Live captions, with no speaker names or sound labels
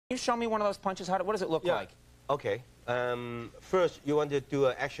you show me one of those punches? What does it look like? Okay. First, you want to do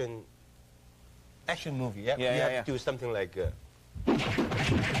an action movie. Yeah. You have to do something like.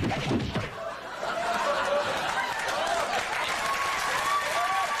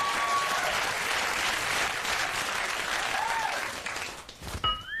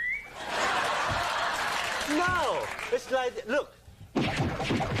 No, it's like look.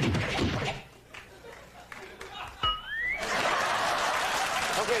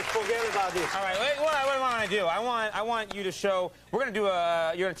 Okay, forget about this. All right, what do I want to do? I want you to show. We're gonna do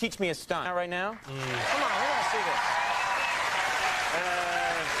a. You're gonna teach me a stunt. Not right now. Come on, we want to see this.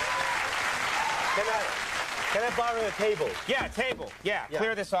 Can I borrow a table? Yeah, table. Yeah,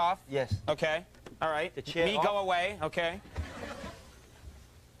 clear this off. Yes. Okay. All right. The chair. Me off. go away. Okay.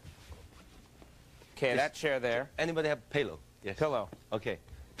 Okay, that chair there. Anybody have a pillow? Yes. Pillow. Okay.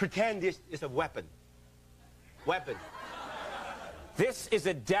 Pretend this is a weapon. Weapon. This is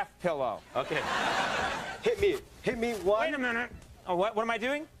a death pillow. Okay. Hit me. Hit me one. Wait a minute. Oh, what am I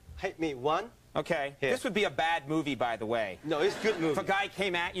doing? Hit me one. Okay. Here. This would be a bad movie, by the way. No, it's a good movie. If a guy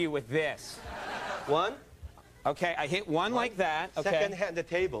came at you with this. One. Okay, I hit one like that. Okay. Second, hit the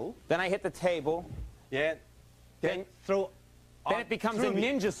table. Then I hit the table. Yeah. Then throw. Then it becomes a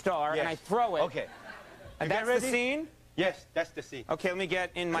ninja star, and I throw it. Okay. And that's the scene? Yes, that's the scene. Okay, let me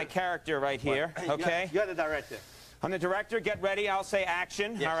get in my character right here. Okay. You're the director. I'm the director. Get ready. I'll say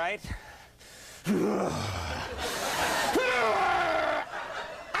action. Yes. All right.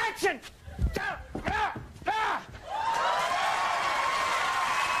 Action!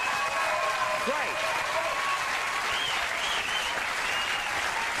 Right.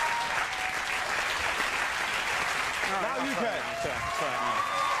 Now you can.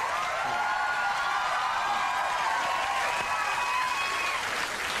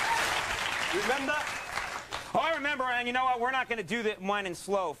 Remember? Oh, I remember, and you know what? We're not going to do the wine and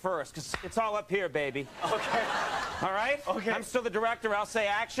slow first, because it's all up here, baby. Okay. All right? Okay. I'm still the director. I'll say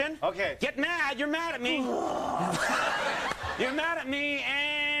action. Okay. Get mad. You're mad at me. You're mad at me,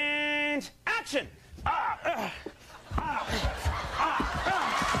 and action!